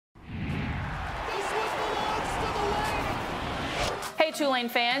Hey Tulane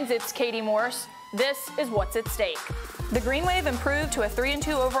fans, it's Kati Morse. This is what's at stake. The Green Wave improved to a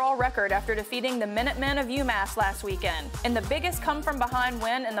 3-2 overall record after defeating the Minutemen of UMass last weekend. In the biggest come-from-behind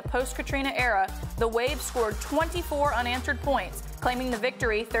win in the post-Katrina era, the Wave scored 24 unanswered points, claiming the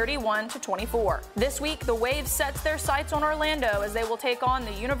victory 31-24. This week, the Wave sets their sights on Orlando as they will take on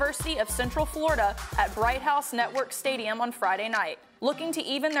the University of Central Florida at Bright House Network Stadium on Friday night. Looking to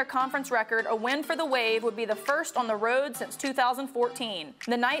even their conference record, a win for the Wave would be the first on the road since 2014.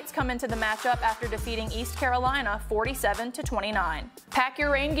 The Knights come into the matchup after defeating East Carolina 47-29. Pack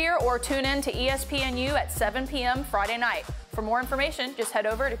your rain gear or tune in to ESPNU at 7 p.m. Friday night. For more information, just head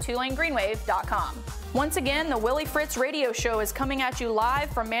over to TulaneGreenWave.com. Once again, the Willie Fritz radio show is coming at you live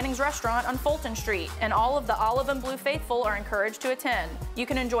from Manning's Restaurant on Fulton Street, and all of the Olive and Blue faithful are encouraged to attend. You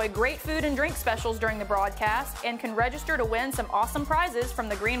can enjoy great food and drink specials during the broadcast and can register to win some awesome prizes from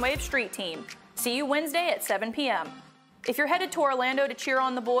the Green Wave Street Team. See you Wednesday at 7 p.m. If you're headed to Orlando to cheer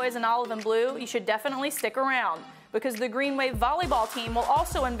on the boys in Olive and Blue, you should definitely stick around, because the Green Wave volleyball team will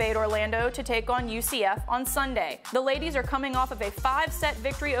also invade Orlando to take on UCF on Sunday. The ladies are coming off of a 5-set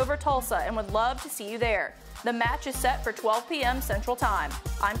victory over Tulsa and would love to see you there. The match is set for 12 p.m. Central Time.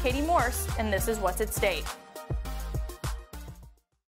 I'm Kati Morse, and this is what's at stake.